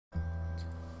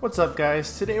What's up,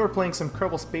 guys? Today we're playing some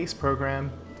Kerbal Space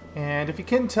Program, and if you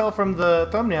couldn't tell from the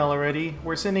thumbnail already,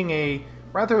 we're sending a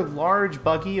rather large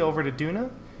buggy over to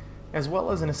Duna, as well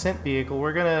as an ascent vehicle.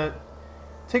 We're gonna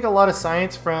take a lot of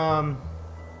science from,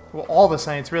 well, all the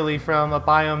science really, from a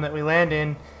biome that we land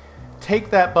in, take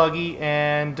that buggy,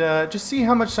 and just see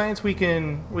how much science we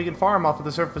can farm off of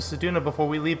the surface of Duna before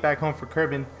we leave back home for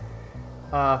Kerbin.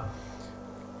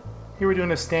 Here we're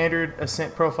doing a standard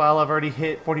ascent profile. I've already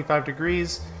hit 45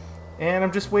 degrees, and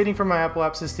I'm just waiting for my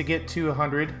apoapsis to get to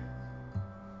 100.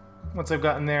 Once I've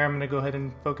gotten there, I'm going to go ahead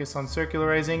and focus on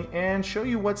circularizing and show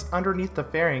you what's underneath the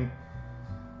fairing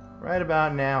right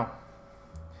about now.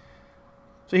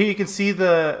 So here you can see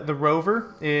the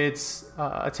rover. It's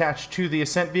attached to the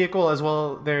ascent vehicle, as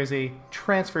well there's a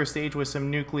transfer stage with some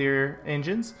nuclear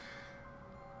engines.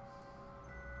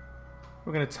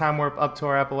 We're going to time warp up to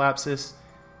our apoapsis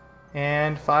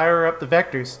and fire up the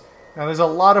vectors. Now there's a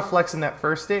lot of flex in that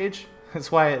first stage.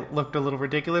 That's why it looked a little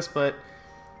ridiculous, but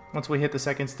once we hit the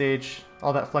second stage,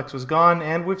 all that flex was gone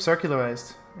and we've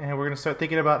circularized. And we're going to start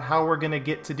thinking about how we're going to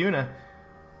get to Duna.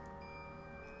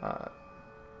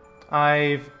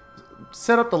 I've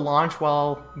set up the launch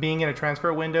while being in a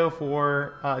transfer window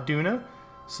for Duna,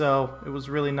 so it was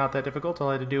really not that difficult. All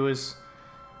I had to do was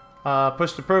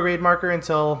push the prograde marker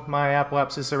until my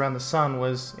apoapsis around the sun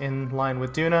was in line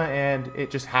with Duna, and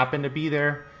it just happened to be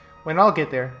there when I'll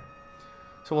get there.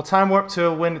 So we'll time warp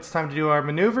to when it's time to do our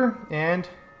maneuver, and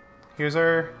here's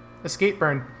our escape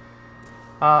burn.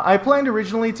 I planned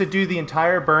originally to do the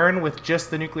entire burn with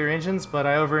just the nuclear engines, but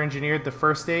I over-engineered the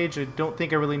first stage. I don't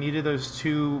think I really needed those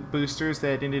two boosters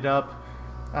that ended up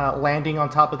landing on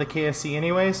top of the KSP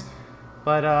anyways.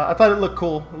 But I thought it looked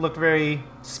cool. It looked very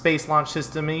space launch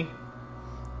system-y.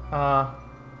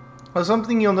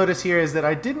 Something you'll notice here is that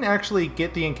I didn't actually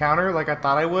get the encounter like I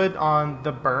thought I would on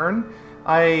the burn.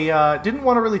 I didn't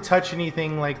want to really touch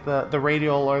anything like the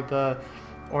radial or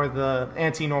the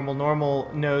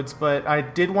anti-normal nodes, but I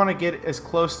did want to get as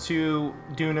close to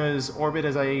Duna's orbit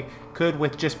as I could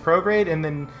with just prograde, and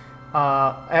then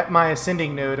at my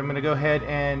ascending node, I'm going to go ahead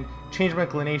and change my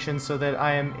inclination so that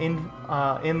I am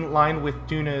in line with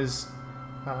Duna's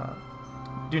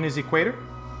equator.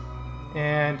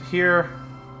 And here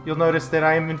you'll notice that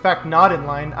I am in fact not in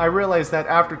line. I realized that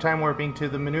after time warping to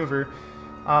the maneuver,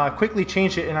 quickly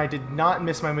changed it, and I did not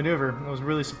miss my maneuver. I was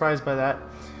really surprised by that.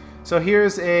 So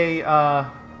here's a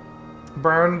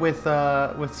burn with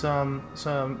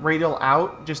some radial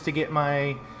out just to get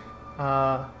my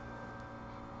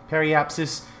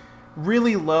periapsis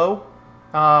really low.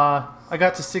 I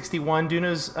got to 61.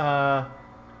 Duna's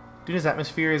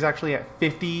atmosphere is actually at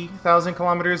 50,000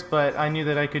 kilometers, but I knew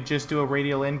that I could just do a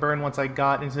radial in burn once I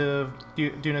got into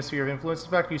Duna's sphere of influence. In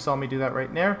fact, you saw me do that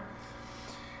right there.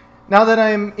 Now that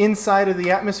I'm inside of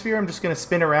the atmosphere, I'm just going to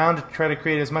spin around to try to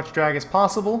create as much drag as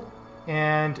possible.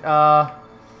 And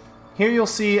here you'll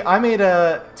see I made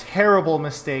a terrible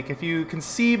mistake. If you can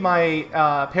see my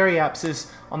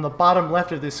periapsis on the bottom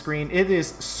left of this screen, it is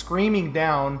screaming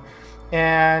down.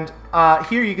 And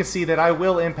here you can see that I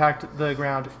will impact the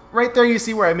ground. Right there you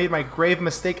see where I made my grave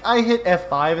mistake. I hit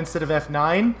F5 instead of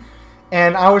F9,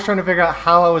 and I was trying to figure out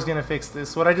how I was going to fix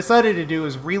this. What I decided to do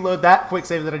is reload that quick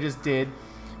save that I just did,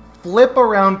 flip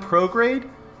around prograde,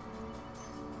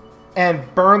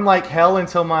 and burn like hell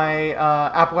until my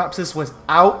apoapsis was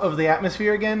out of the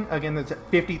atmosphere again. Again, that's at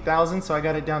 50,000, so I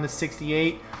got it down to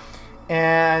 68.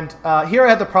 And here I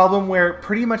had the problem where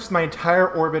pretty much my entire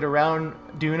orbit around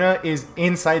Duna is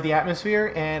inside the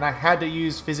atmosphere, and I had to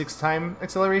use physics time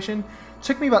acceleration. It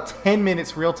took me about 10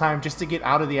 minutes real time just to get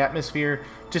out of the atmosphere,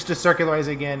 just to circularize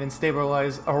again and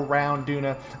stabilize around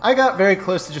Duna. I got very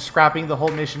close to just scrapping the whole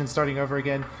mission and starting over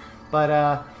again, but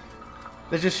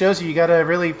that just shows you gotta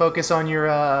really focus on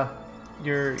your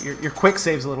quick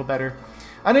saves a little better.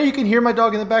 I know you can hear my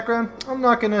dog in the background. I'm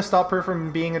not going to stop her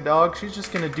from being a dog. She's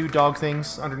just going to do dog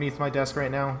things underneath my desk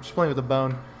right now. She's playing with a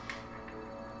bone.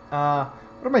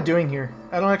 What am I doing here?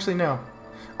 I don't actually know.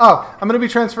 Oh, I'm going to be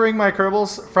transferring my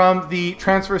Kerbals from the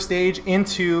transfer stage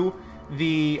into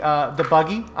the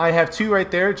buggy. I have two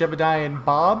right there, Jebediah and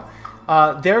Bob.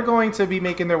 They're going to be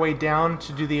making their way down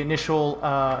to do the initial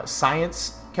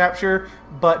science capture,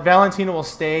 but Valentina will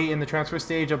stay in the transfer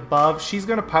stage above. She's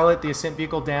going to pilot the ascent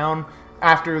vehicle down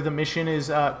after the mission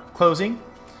is closing.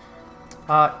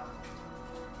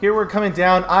 Here we're coming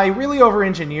down. I really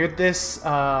over-engineered this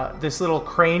this little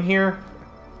crane here.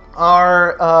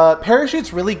 Our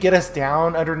parachutes really get us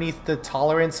down underneath the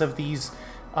tolerance of these,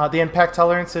 the impact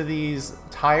tolerance of these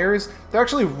tires. They're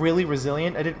actually really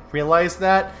resilient. I didn't realize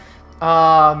that.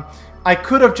 I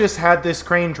could have just had this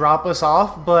crane drop us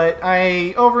off, but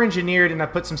I over-engineered and I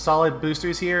put some solid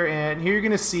boosters here, and here you're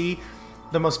going to see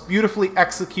the most beautifully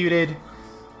executed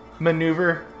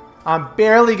maneuver. I'm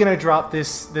barely going to drop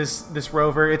this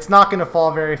rover. It's not going to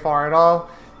fall very far at all,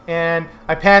 and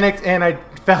I panicked and I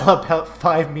fell about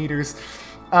 5 meters.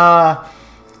 That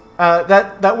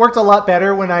worked a lot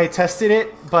better when I tested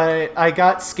it, but I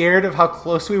got scared of how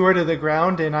close we were to the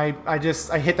ground, and I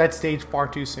hit that stage far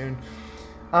too soon.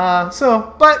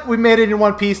 But we made it in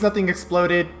one piece. Nothing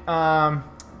exploded.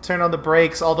 Turned on the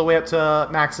brakes all the way up to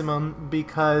maximum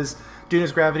because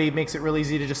Duna's gravity makes it really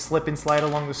easy to just slip and slide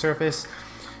along the surface.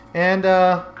 And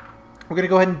we're gonna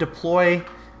go ahead and deploy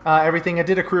everything. I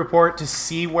did a crew report to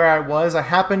see where I was. It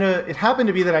happened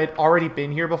to be that I'd already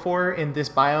been here before in this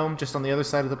biome, just on the other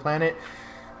side of the planet.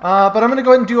 But I'm going to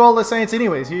go ahead and do all the science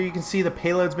anyways. Here you can see the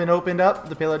payload's been opened up,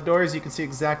 the payload doors. You can see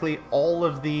exactly all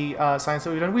of the science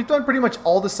that we've done. We've done pretty much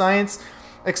all the science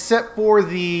except for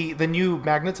the new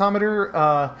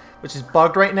magnetometer, which is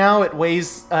bugged right now. It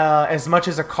weighs as much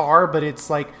as a car, but it's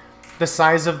like the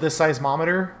size of the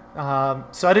seismometer.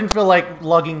 So I didn't feel like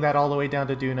lugging that all the way down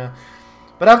to Duna.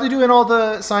 But after doing all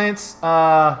the science,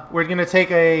 we're going to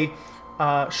take a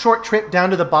short trip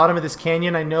down to the bottom of this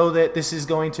canyon. I know that this is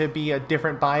going to be a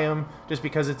different biome just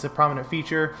because it's a prominent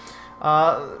feature.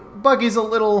 Buggy's a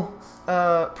little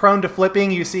prone to flipping.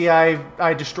 You see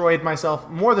I destroyed myself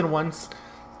more than once.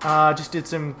 Just did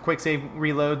some quick save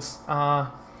reloads.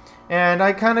 And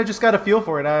I kind of just got a feel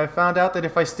for it. I found out that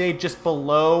if I stayed just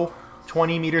below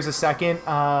 20 meters a second,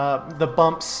 the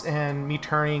bumps and me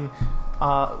turning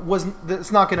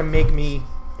it's not going to make me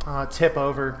tip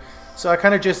over. So I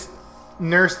kind of just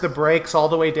nursed the brakes all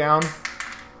the way down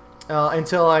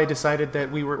until I decided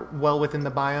that we were well within the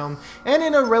biome and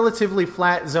in a relatively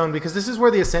flat zone, because this is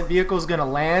where the ascent vehicle is going to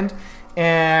land,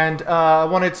 and didn't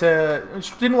want it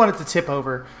to tip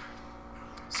over.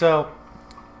 So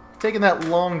taking that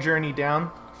long journey down,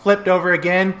 flipped over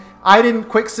again. I didn't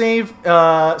quick save,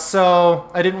 so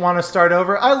I didn't want to start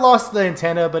over. I lost the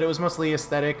antenna, but it was mostly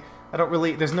aesthetic.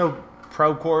 There's no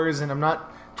probe cores, and I'm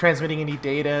not transmitting any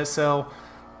data, so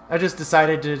I just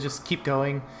decided to just keep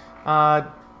going.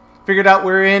 Figured out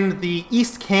we're in the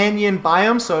East Canyon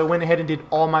biome, so I went ahead and did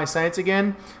all my science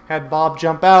again. Had Bob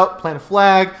jump out, plant a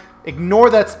flag. Ignore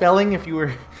that spelling if you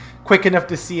were quick enough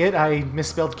to see it. I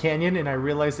misspelled canyon, and I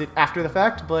realized it after the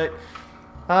fact, but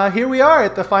here we are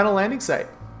at the final landing site.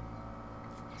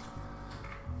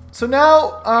 So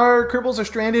now our Kerbals are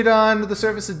stranded on the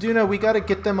surface of Duna. We got to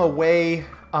get them away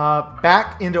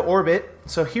back into orbit.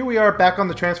 So here we are back on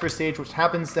the transfer stage, which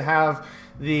happens to have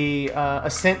the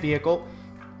ascent vehicle.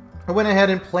 I went ahead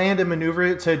and planned a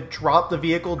maneuver to drop the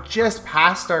vehicle just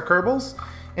past our Kerbals.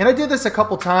 And I did this a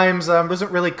couple times. Wasn't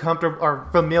really comfortable or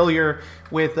familiar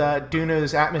with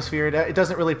Duna's atmosphere. It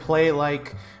doesn't really play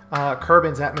like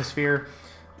Kerbin's atmosphere.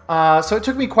 So it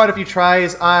took me quite a few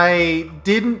tries. I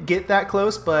didn't get that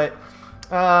close, but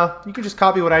you can just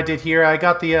copy what I did here. I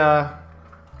got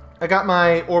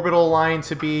my orbital line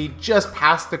to be just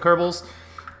past the Kerbals,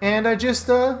 and I just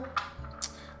ditched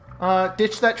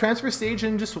that transfer stage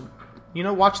and just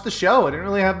watched the show. I didn't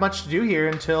really have much to do here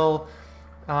until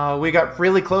we got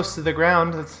really close to the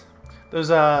ground. Those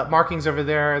markings over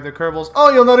there are the Kerbals.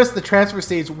 Oh, you'll notice the transfer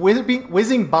stage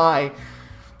whizzing by.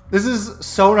 This is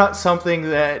so not something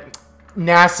that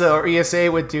NASA or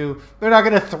ESA would do. They're not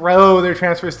going to throw their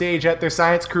transfer stage at their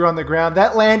science crew on the ground.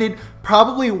 That landed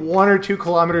probably 1 or 2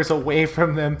 kilometers away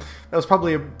from them. That was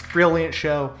probably a brilliant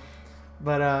show.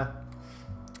 But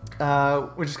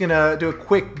we're just going to do a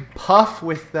quick puff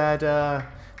with that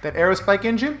aerospike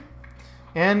engine.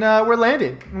 And we're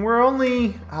landed. And we're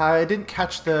only, I didn't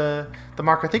catch the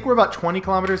mark. I think we're about 20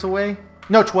 kilometers away.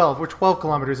 No, 12. We're 12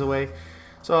 kilometers away.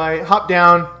 So I hopped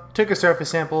down, took a surface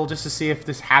sample just to see if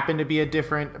this happened to be a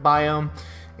different biome,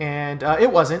 and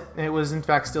it wasn't. It was, in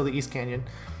fact, still the East Canyon.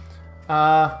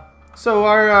 So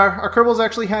our Kerbals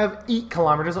actually have 8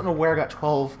 kilometers. I don't know where I got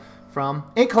 12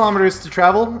 from. 8 kilometers to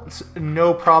travel. It's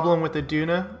no problem with the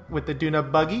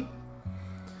Duna buggy.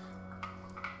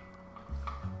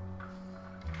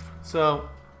 So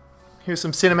here's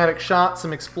some cinematic shots,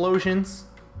 some explosions.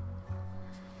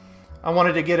 I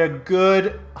wanted to get a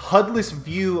good HUD-less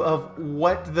view of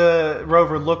what the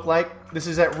rover looked like. This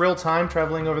is at real time,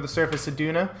 traveling over the surface of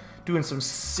Duna, doing some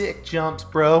sick jumps,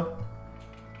 bro.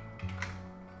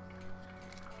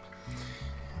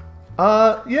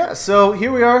 Yeah, so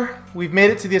here we are. We've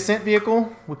made it to the ascent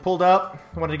vehicle. We pulled up.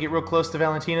 I wanted to get real close to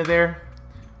Valentina there.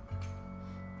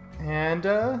 And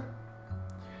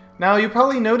now you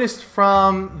probably noticed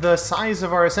from the size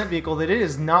of our ascent vehicle that it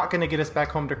is not going to get us back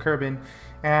home to Kerbin.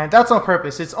 And that's on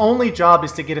purpose. Its only job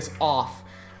is to get us off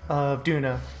of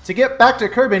Duna. To get back to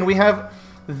Kerbin, we have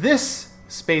this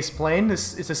space plane.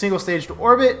 It's a single stage to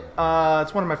orbit.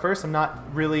 It's one of my first. I'm not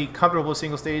really comfortable with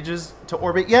single stages to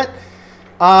orbit yet.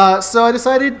 So I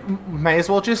decided may as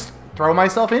well just throw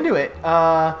myself into it.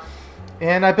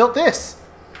 And I built this.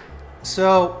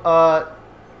 So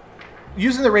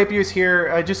using the rapiers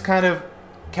here, I just kind of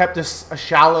kept a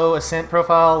shallow ascent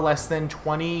profile, less than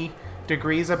 20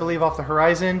 degrees, I believe, off the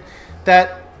horizon.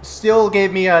 That still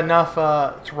gave me enough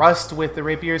thrust with the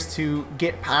rapiers to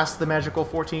get past the magical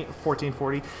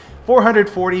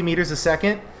 440 meters a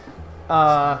second.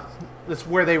 That's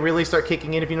where they really start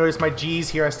kicking in. If you notice my G's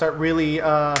here, I start really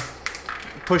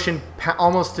pushing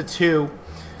almost to 2.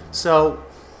 So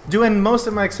doing most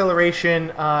of my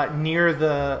acceleration near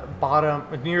the bottom,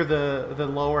 near the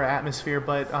lower atmosphere,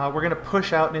 but we're going to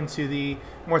push out into the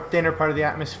more thinner part of the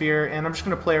atmosphere, and I'm just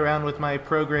going to play around with my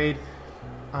prograde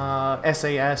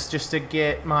SAS just to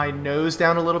get my nose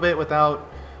down a little bit without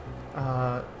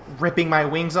ripping my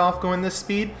wings off going this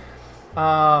speed.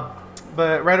 But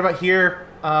right about here,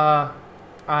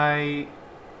 I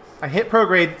hit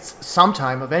prograde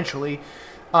sometime eventually.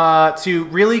 To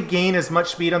really gain as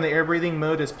much speed on the air breathing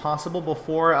mode as possible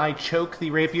before I choke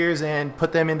the rapiers and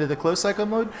put them into the closed cycle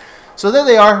mode. So there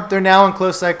they are. They're now in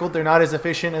closed cycle. They're not as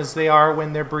efficient as they are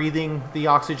when they're breathing the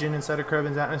oxygen inside of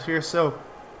Kerbin's atmosphere. So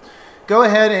go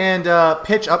ahead and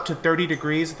pitch up to 30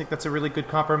 degrees. I think that's a really good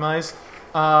compromise.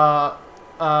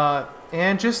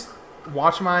 And just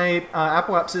watch my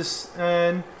apoapsis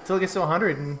until it gets to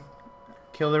 100 and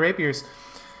kill the rapiers.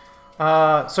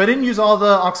 So I didn't use all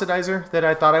the oxidizer that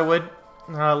I thought I would.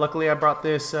 Luckily, I brought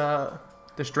this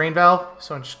this drain valve,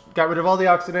 so I just got rid of all the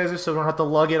oxidizer, so I don't have to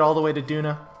lug it all the way to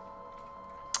Duna.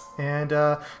 And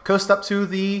coast up to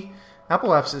the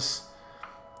apoapsis.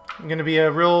 I'm going to be a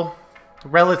real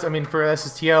relative. I mean, for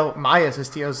SSTO, my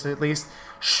SSTOs at least,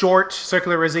 short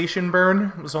circularization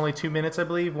burn. It was only 2 minutes, I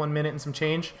believe, 1 minute and some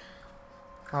change.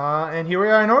 And here we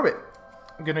are in orbit.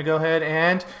 I'm going to go ahead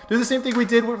and do the same thing we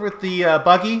did with the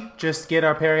buggy. Just get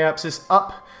our periapsis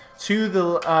up to the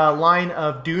line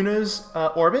of Duna's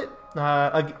orbit.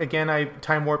 Again, I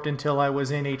time warped until I was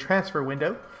in a transfer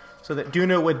window so that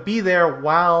Duna would be there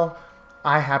while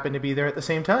I happened to be there at the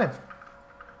same time.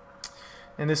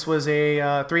 And this was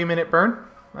a 3-minute burn,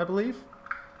 I believe.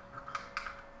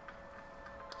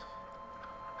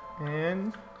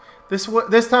 And this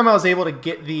time I was able to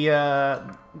get the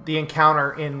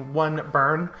encounter in one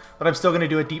burn, but I'm still going to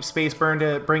do a deep space burn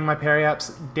to bring my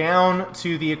periaps down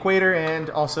to the equator and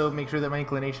also make sure that my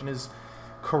inclination is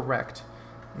correct.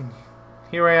 And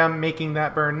here I am making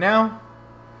that burn now,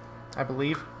 I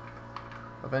believe.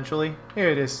 Eventually. Here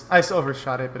it is. I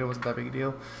overshot it, but it wasn't that big a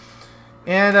deal.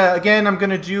 And again, I'm going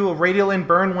to do a radial in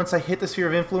burn once I hit the sphere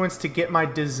of influence to get my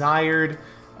desired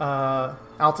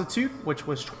altitude, which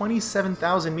was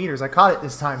 27,000 meters. I caught it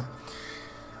this time.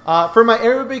 For my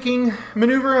aerobaking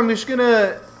maneuver, I'm just going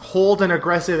to hold an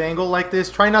aggressive angle like this.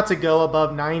 Try not to go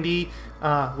above 90,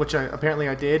 which apparently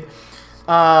I did.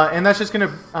 And that's just going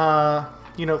to,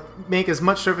 you know, make as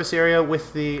much surface area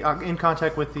with the in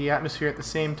contact with the atmosphere at the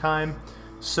same time,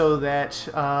 so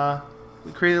that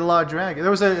we created a lot of drag. There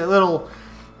was a little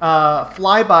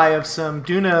flyby of some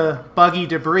Duna buggy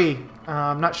debris.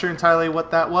 I'm not sure entirely what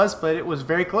that was, but it was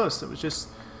very close. It was just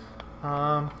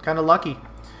kind of lucky.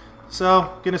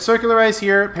 So, going to circularize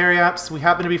here at Periaps. We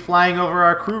happen to be flying over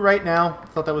our crew right now.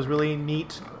 Thought that was really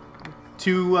neat.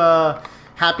 2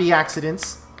 happy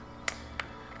accidents.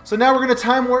 So now we're going to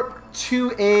time warp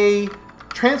to a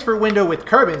transfer window with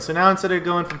Kerbin. So now instead of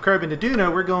going from Kerbin to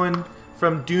Duna, we're going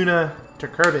from Duna to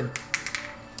Kerbin.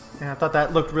 And I thought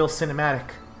that looked real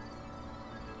cinematic.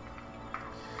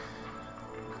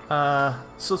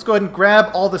 So let's go ahead and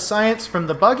grab all the science from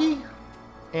the buggy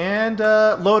and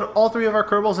load all 3 of our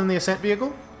Kerbals in the ascent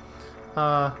vehicle.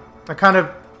 I kind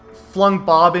of flung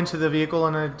Bob into the vehicle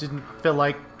and I didn't feel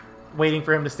like waiting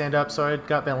for him to stand up, so I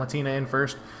got Valentina in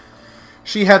first.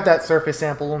 She had that surface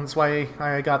sample, and that's why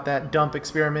I got that dump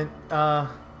experiment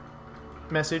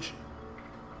message.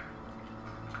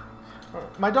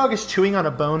 My dog is chewing on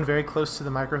a bone very close to the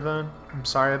microphone. I'm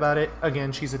sorry about it.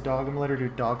 Again, she's a dog. I'm going to let her do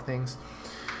dog things.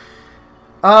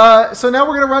 So now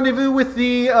we're going to rendezvous with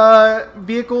the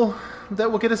vehicle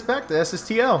that will get us back to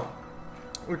SSTO.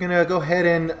 We're going to go ahead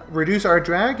and reduce our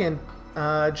drag and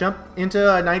jump into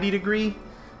a 90-degree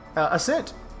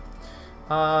ascent.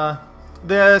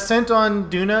 The ascent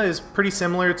on Duna is pretty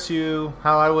similar to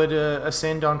how I would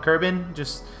ascend on Kerbin.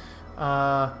 Just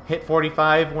hit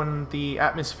 45 when the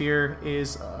atmosphere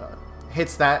is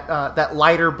hits that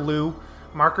lighter blue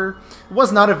marker. It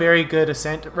was not a very good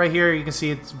ascent. Right here you can see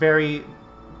it's very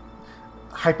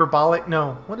hyperbolic.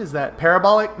 No, what is that?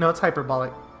 Parabolic? No, it's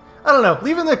hyperbolic. I don't know.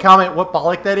 Leave in the comment what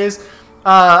bolic that is.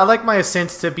 I like my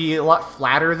ascents to be a lot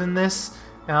flatter than this.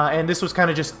 And this was kind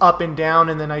of just up and down,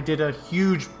 and then I did a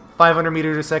huge 500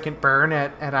 meters a second burn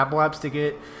at Apoap's to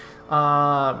get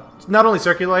not only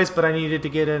circular ice, but I needed to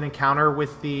get an encounter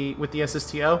with the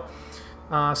SSTO.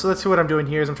 So that's what I'm doing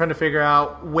here. Is I'm trying to figure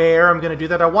out where I'm going to do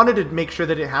that. I wanted to make sure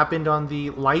that it happened on the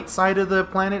light side of the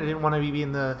planet. I didn't want to be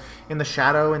in the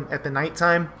shadow and at the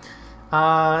nighttime.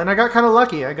 And I got kind of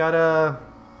lucky. I got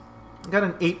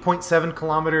an 8.7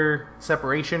 kilometer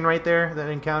separation right there. That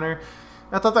encounter.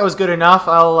 I thought that was good enough.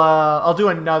 I'll do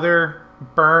another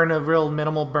burn, a real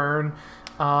minimal burn,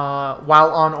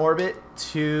 while on orbit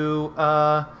to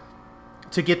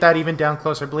get that even down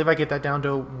closer. I believe I get that down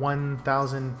to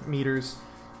 1,000 meters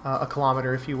a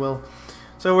kilometer, if you will.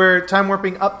 So we're time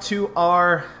warping up to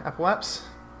our Apoap's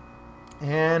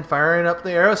and firing up the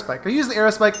aerospike. I use the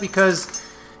aerospike because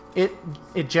it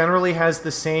generally has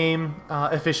the same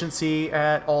efficiency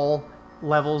at all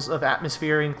levels of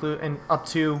atmosphere, and up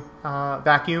to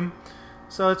vacuum.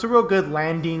 So it's a real good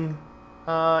landing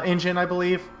engine, I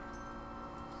believe.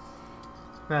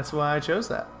 That's why I chose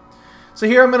that. So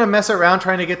here I'm going to mess around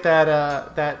trying to get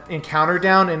that encounter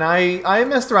down, and I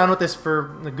messed around with this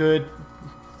for a good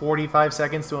 45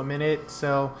 seconds to a minute,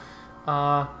 so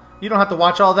you don't have to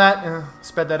watch all that.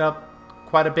 Sped that up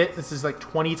quite a bit. This is like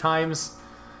 20 times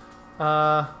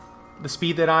the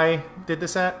speed that I did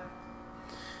this at.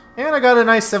 And I got a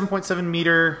nice 7.7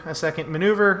 meter a second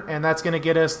maneuver, and that's going to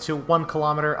get us to 1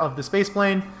 kilometer of the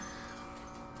spaceplane.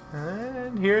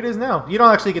 And here it is now. You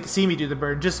don't actually get to see me do the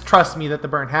burn. Just trust me that the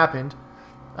burn happened.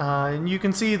 And you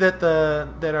can see that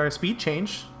our speed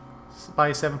changed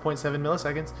by 7.7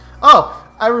 milliseconds. Oh,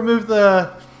 I removed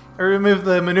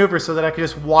the maneuver so that I could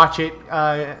just watch it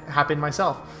happen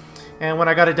myself. And when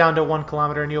I got it down to 1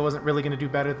 kilometer, I knew I wasn't really going to do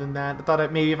better than that. I thought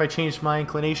that maybe if I changed my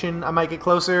inclination, I might get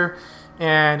closer.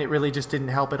 And it really just didn't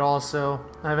help at all, so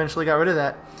I eventually got rid of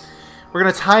that. We're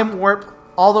going to time warp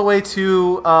all the way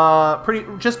to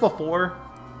just before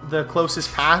the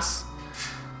closest pass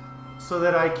so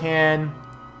that I can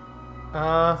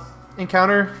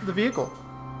encounter the vehicle.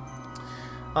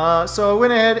 So I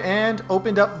went ahead and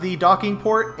opened up the docking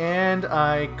port, and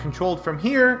I controlled from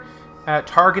here,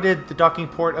 targeted the docking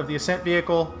port of the ascent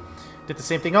vehicle, did the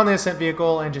same thing on the ascent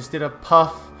vehicle, and just did a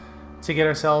puff to get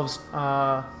ourselves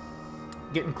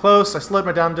getting close. I slowed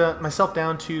myself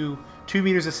down to 2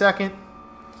 meters a second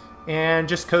and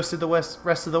just coasted the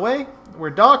rest of the way.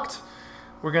 We're docked.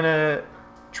 We're going to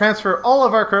transfer all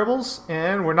of our Kerbals,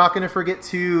 and we're not going to forget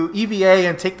to EVA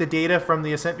and take the data from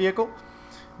the ascent vehicle.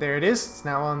 There it is. It's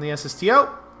now on the SSTO.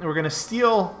 And we're going to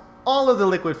steal all of the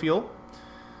liquid fuel,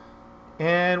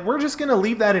 and we're just going to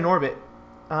leave that in orbit.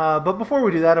 But before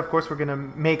we do that, of course, we're going to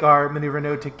make our maneuver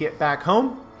node to get back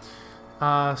home.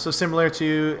 So similar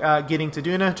to getting to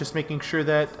Duna, just making sure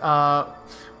that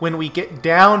when we get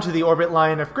down to the orbit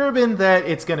line of Kerbin, that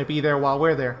it's going to be there while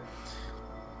we're there.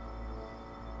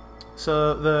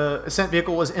 So the ascent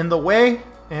vehicle was in the way,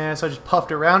 and so I just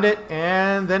puffed around it,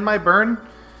 and then my burn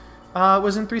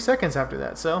was in 3 seconds after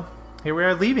that. So here we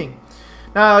are leaving.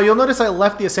 Now you'll notice I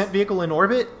left the ascent vehicle in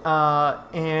orbit,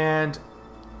 and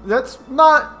that's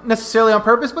not necessarily on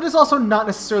purpose, but it's also not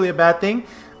necessarily a bad thing.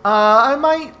 I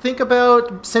might think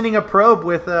about sending a probe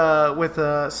with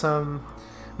some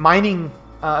mining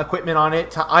equipment on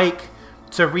it to Ike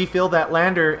to refill that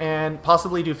lander and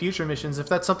possibly do future missions. If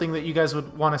that's something that you guys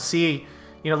would want to see,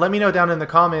 let me know down in the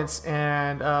comments,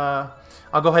 and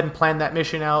I'll go ahead and plan that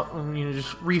mission out. And,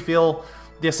 just refill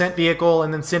the ascent vehicle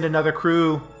and then send another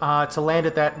crew to land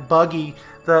at that buggy.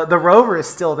 The rover is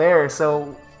still there,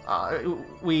 so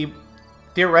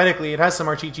theoretically, it has some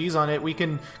RTGs on it. We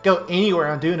can go anywhere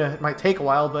on Duna. It might take a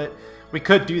while, but we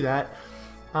could do that.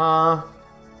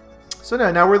 So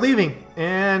now we're leaving,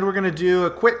 and we're going to do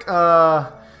a quick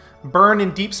burn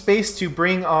in deep space to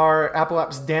bring our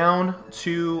Apoap's down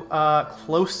to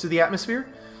close to the atmosphere.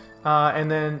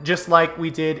 And then, just like we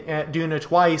did at Duna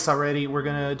twice already, we're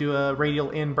going to do a radial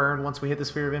in burn once we hit the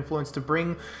sphere of influence to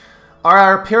bring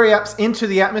our periaps into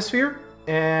the atmosphere.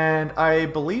 And I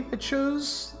believe it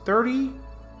shows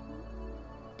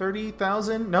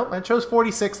 30,000. Nope, it shows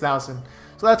 46,000.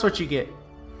 So that's what you get.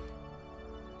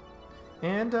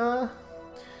 And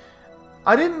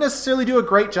I didn't necessarily do a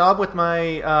great job with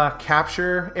my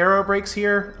capture aero brakes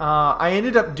here. I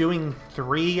ended up doing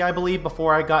 3, I believe,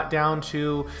 before I got down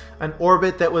to an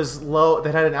orbit that was low,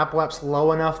 that had an apoapse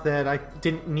low enough that I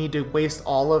didn't need to waste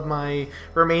all of my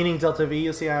remaining delta V.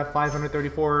 You'll see I have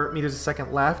 534 meters a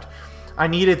second left. I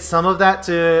needed some of that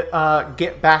to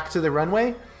get back to the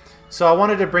runway. So I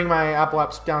wanted to bring my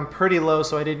apoaps down pretty low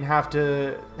so I didn't have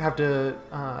to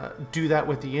do that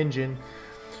with the engine.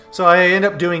 So I end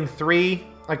up doing 3.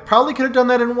 I probably could have done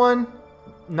that in 1.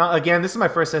 Not again. This is my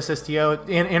first SSTO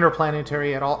in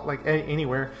interplanetary at all, like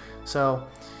anywhere. So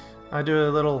I do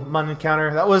a little Mun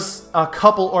encounter. That was a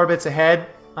couple orbits ahead.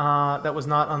 That was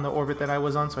not on the orbit that I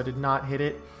was on, so I did not hit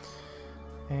it.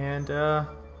 And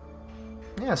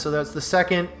yeah, so that's the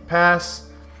second pass.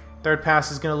 Third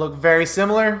pass is going to look very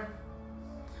similar.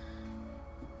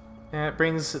 And it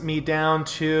brings me down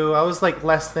to, I was like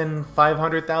less than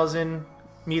 500,000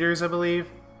 meters, I believe.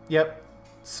 Yep.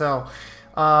 So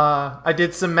I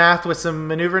did some math with some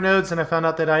maneuver nodes, and I found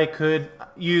out that I could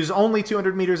use only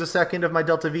 200 meters a second of my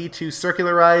delta V to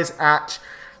circularize at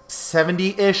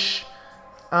 70-ish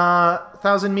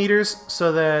thousand meters,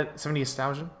 so that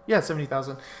 70,000, yeah,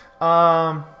 70,000,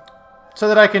 so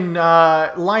that I can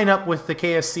line up with the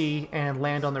KSC and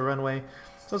land on the runway.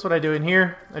 So that's what I do in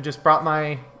here. I just brought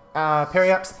my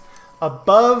periaps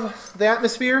above the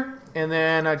atmosphere, and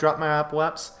then I drop my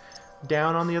apoaps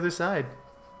down on the other side.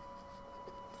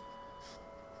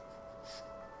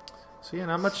 So yeah,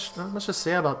 not much to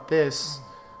say about this.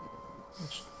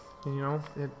 You know,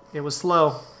 it was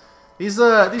slow. These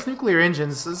nuclear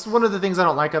engines, this is one of the things I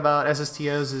don't like about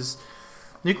SSTOs is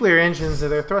nuclear engines,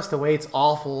 their thrust to weight's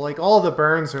awful. Like, all the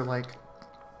burns are like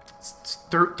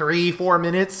 3-4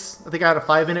 minutes. I think I had a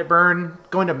 5-minute burn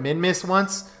going to min-miss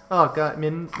once. Oh god,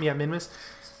 min-miss.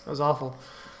 That was awful.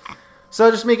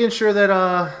 So just making sure that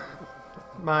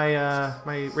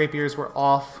my rapiers were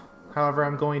off. However,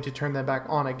 I'm going to turn them back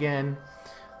on again.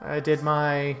 I did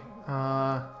my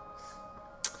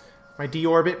my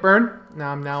deorbit burn.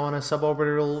 Now I'm on a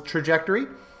suborbital trajectory.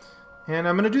 And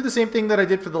I'm going to do the same thing that I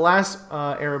did for the last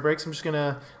aerobrakes. I'm just going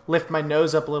to lift my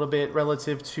nose up a little bit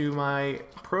relative to my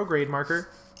prograde marker.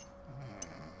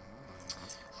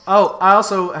 Oh, I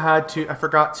also I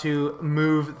forgot to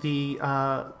move the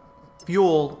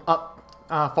fuel up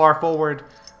far forward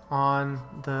on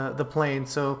the plane.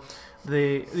 So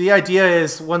the idea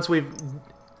is once we've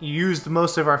used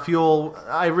most of our fuel,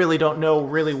 I really don't know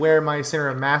really where my center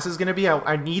of mass is going to be.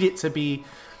 I need it to be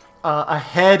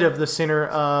ahead of the center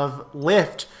of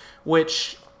lift,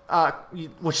 which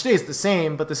stays the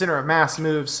same, but the center of mass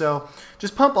moves. So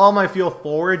just pump all my fuel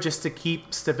forward just to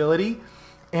keep stability.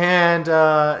 And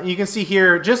you can see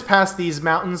here, just past these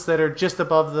mountains that are just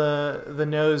above the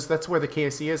nose, that's where the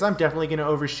KSC is. I'm definitely going to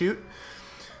overshoot.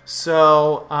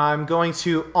 So I'm going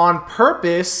to, on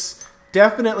purpose,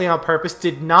 definitely on purpose,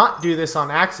 did not do this on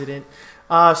accident,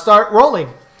 start rolling.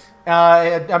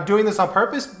 I'm doing this on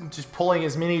purpose, just pulling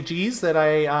as many G's that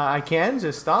I can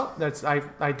to stop.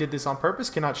 I did this on purpose,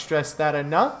 cannot stress that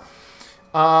enough.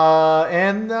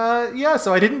 Yeah,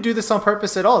 so I didn't do this on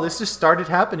purpose at all. This just started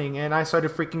happening, and I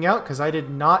started freaking out because I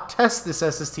did not test this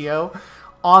SSTO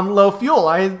on low fuel.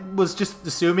 I was just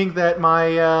assuming that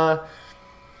my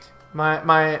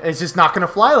it's just not going to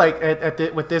fly like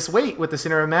with this weight, with the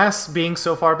center of mass being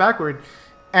so far backward.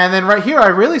 And then right here, I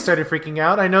really started freaking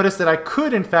out. I noticed that I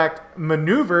could, in fact,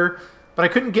 maneuver, but I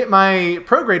couldn't get my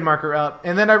prograde marker up.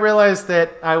 And then I realized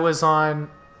that I was on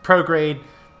prograde.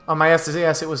 On my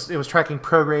SAS, it was tracking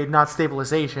prograde, not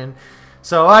stabilization.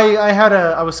 So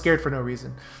I was scared for no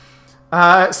reason.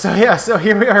 So yeah, so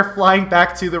here we are flying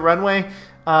back to the runway.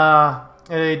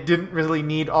 And I didn't really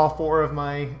need all 4 of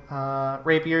my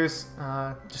rapiers,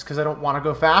 just because I don't want to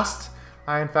go fast.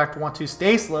 I, in fact, want to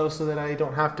stay slow so that I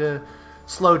don't have to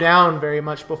slow down very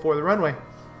much before the runway.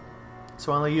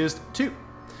 So I only used 2.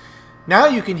 Now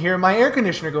you can hear my air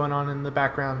conditioner going on in the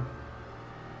background.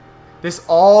 This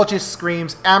all just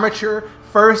screams amateur,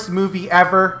 first movie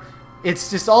ever. It's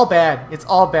just all bad. It's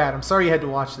all bad. I'm sorry you had to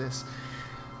watch this.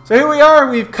 So here we are.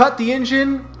 We've cut the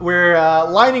engine. We're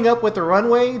lining up with the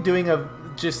runway, doing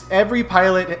just every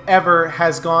pilot ever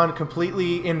has gone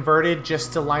completely inverted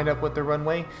just to line up with the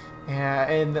runway.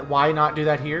 And why not do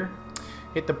that here?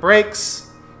 Hit the brakes,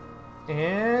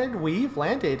 and we've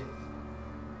landed.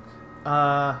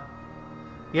 Yeah,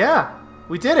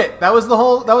 we did it. That was the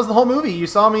whole movie. You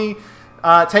saw me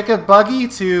take a buggy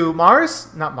to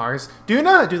Mars, not Mars,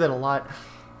 Duna. I do that a lot.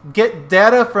 Get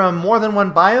data from more than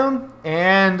one biome,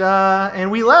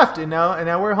 and we left, and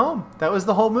now we're home. That was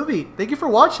the whole movie. Thank you for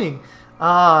watching.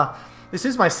 This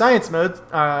is my science mode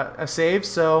save,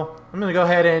 so I'm gonna go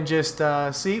ahead and just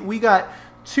see. We got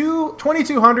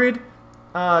 2,200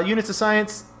 units of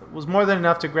science. It was more than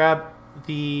enough to grab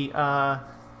the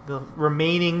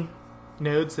remaining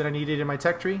nodes that I needed in my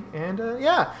tech tree. And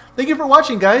yeah, thank you for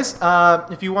watching, guys.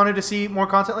 If you wanted to see more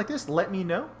content like this, let me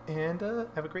know, and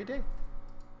have a great day.